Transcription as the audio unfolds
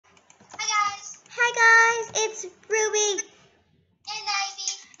it's Ruby. And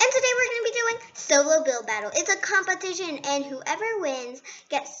Ivy. And today we're going to be doing Solo Build Battle. It's a competition, and whoever wins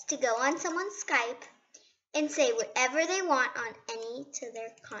gets to go on someone's Skype and say whatever they want on any to their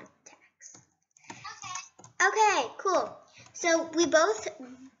contacts. Okay, cool. So we both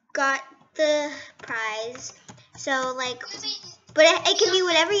got the prize. So like, but it can be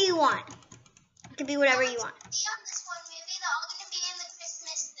whatever you want. It can be whatever you want. See on this one, maybe they're all going to be in the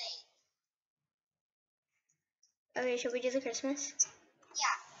Christmas thing. Okay, should we do the Christmas?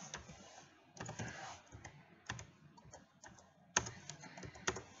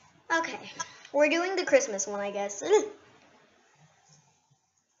 Yeah. Okay, we're doing the Christmas one, I guess.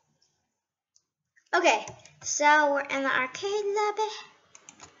 Okay, so we're in the arcade lobby.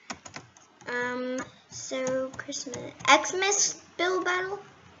 So Christmas, Xmas build battle.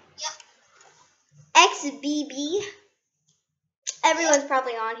 Yep. XBB. Everyone's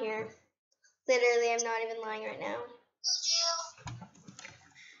probably on here. Literally, I'm not even lying right now.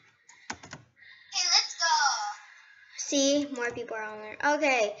 Okay, let's go. See, more people are on there.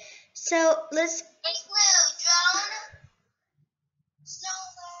 Okay, so let's. Igloo, drone,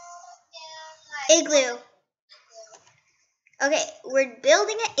 snowball, and Igloo. Okay, we're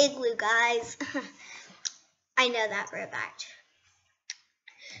building an igloo, guys. I know that for a fact.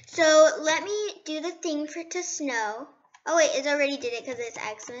 So let me do the thing for it to snow. Oh wait, it already did it because it's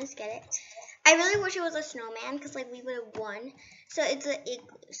Xmas. Get it? I really wish it was a snowman because like we would have won. So it's an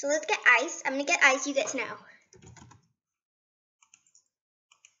igloo. So let's get ice. I'm gonna get ice. You get snow.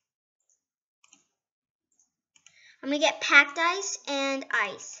 I'm gonna get packed ice and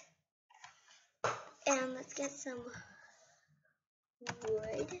ice. And let's get some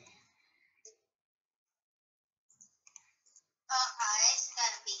wood. it's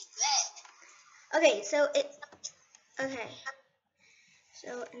gonna be good. Okay, so it. Okay.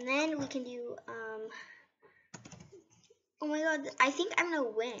 So and then we can do Oh my god, I think I'm gonna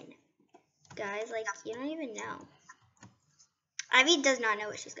win, guys. Like you don't even know. Ivy does not know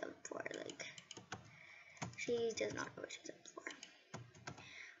what she's going for. Like she does not know what she's going for.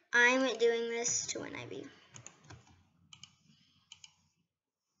 I'm doing this to win, Ivy.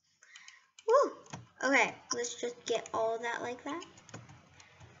 Woo! Okay, let's just get all of that like that.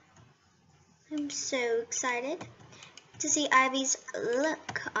 I'm so excited to see Ivy's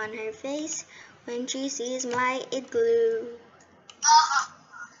look on her face when she sees my igloo.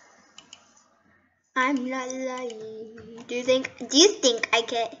 I'm not lying. Do you think I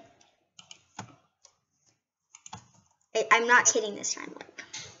get? I'm not kidding this time. Like,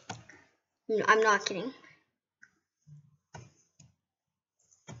 no, I'm not kidding.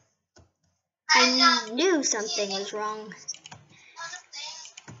 I knew something was wrong.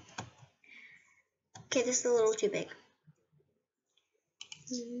 Okay, this is a little too big.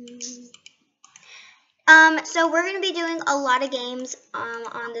 So we're gonna be doing a lot of games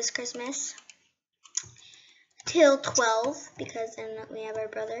on this Christmas till 12 because then we have our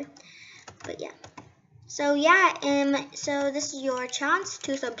brother. But yeah. So yeah, so this is your chance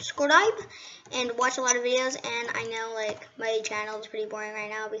to subscribe and watch a lot of videos. And I know like my channel is pretty boring right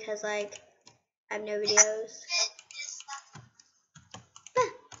now because like I have no videos.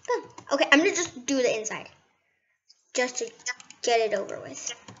 Okay, I'm gonna just do the inside just to get it over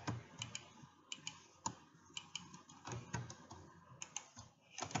with.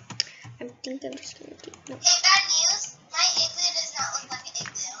 I think I'm just gonna do. No. Hey, bad news. My igloo does not look like an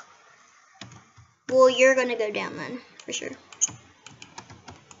igloo. Well, you're gonna go down then, for sure.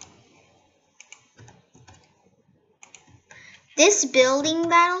 This building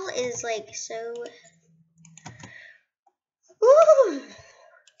battle is like so. Ooh,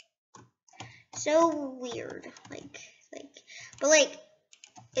 so weird. But like,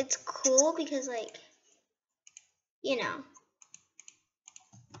 it's cool because like, you know.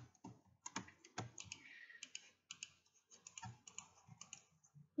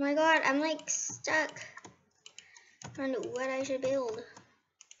 Oh my god, I'm like stuck on what I should build.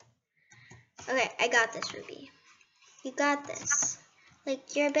 Okay, I got this, Ruby. You got this.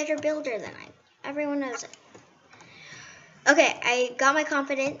 Like, you're a better builder than I. Everyone knows it. Okay, I got my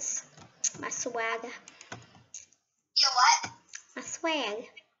confidence. My swag. Your what? My swag.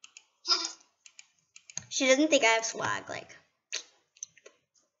 She doesn't think I have swag, like.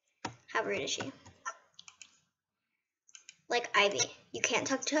 How rude is she? Like Ivy, you can't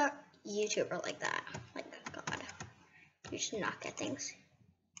talk to a YouTuber like that. Like, God. You should not get things.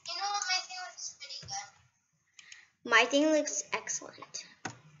 You know what? My thing looks pretty good. My thing looks excellent.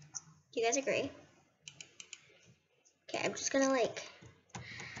 Do you guys agree? Okay, I'm just gonna like.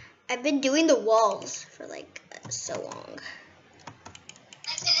 I've been doing the walls for like so long.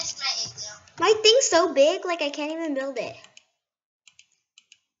 I finished my igloo. My thing's so big, like I can't even build it.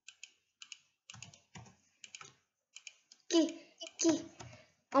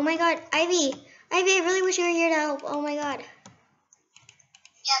 Oh my god, Ivy, I really wish you were here to help. Oh my god.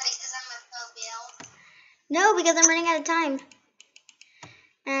 Yeah, because I'm a pro build. No, because I'm running out of time.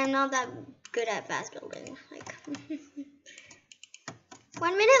 And I'm not that good at fast building. Like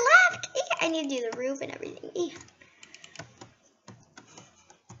 1 minute left. I need to do the roof and everything.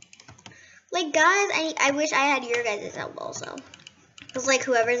 Like guys, I wish I had your guys' help also. Cause like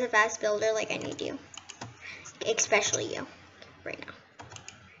whoever's a fast builder, like I need you. Especially you. Right now.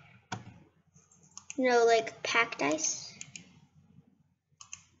 You know, like packed ice.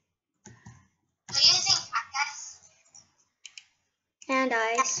 Are you using packed ice? And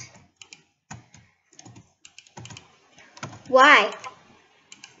ice. Why? I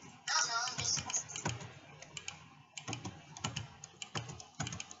don't know, I'm just...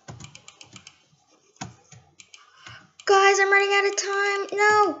 Guys, I'm running out of time.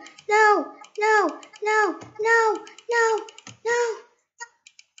 No.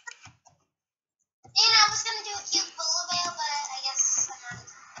 And I was gonna do a cute polar bear, but I guess I'm out of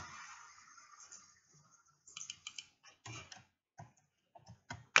time.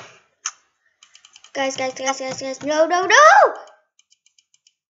 Guys. No. No!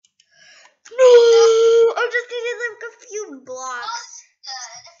 I just needed like a few blocks.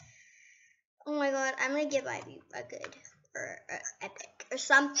 Good. Oh my god, I'm gonna give Ivy a good or epic or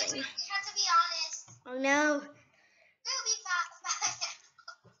something. You have to be honest. Oh no. We'll be fine.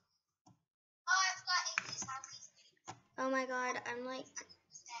 Oh, I forgot English. How these things. Oh my god, I'm like,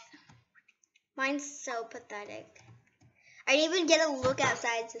 mine's so pathetic. I didn't even get a look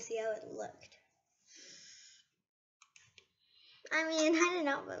outside to see how it looked. I mean, I did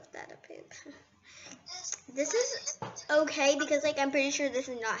not vote that a poop. This is okay because like I'm pretty sure this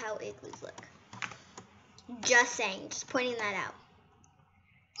is not how igloos look. Just saying, just pointing that out.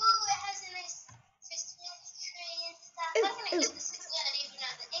 Ooh, it has a nice Christmas tree and stuff. I'm gonna give this a good even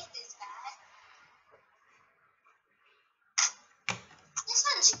though the ink is bad. This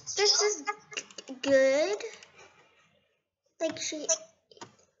one's cute. This is good. Like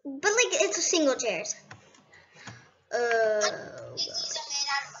but like it's a single chairs. Igloos are made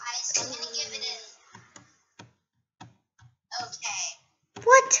out of ice, so I'm gonna give it an okay.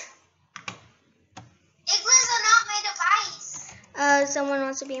 What? Igloos are not made of ice. Someone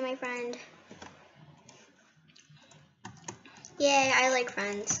wants to be my friend. Yay, I like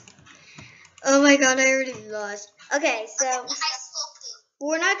friends. Oh my god, I already lost. Okay, so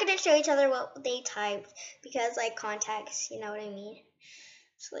we're not gonna show each other what they typed because like contacts, you know what I mean?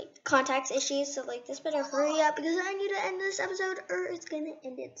 So like contacts issues, so like this better hurry up because I need to end this episode or it's gonna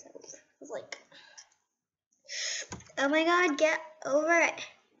end itself. It's like, oh my god, get over it.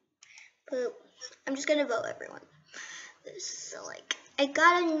 Poop. I'm just gonna vote everyone. So like, I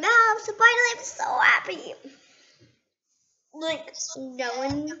got a new mouse, so finally I'm so happy. Like, no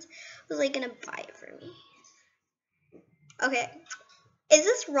one was like gonna buy it for me. Okay, is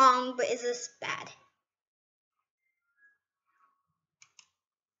this wrong, but is this bad?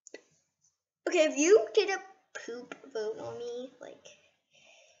 Okay, if you did a poop vote on me, like,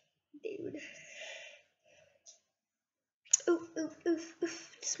 dude. Oof.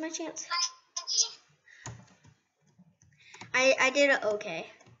 This is my chance. I did it okay.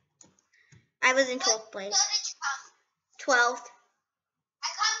 I was in 12th place. 12th. I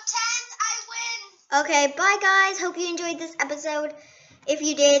come 10th, I win. Okay, bye guys. Hope you enjoyed this episode. If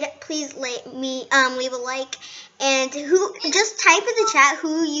you did, please leave a like and just type in the chat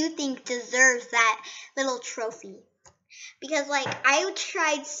who you think deserves that little trophy. Because like I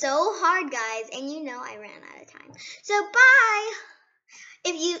tried so hard, guys, and you know I ran out of time. So bye.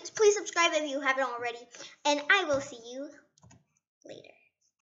 Please subscribe if you haven't already, and I will see you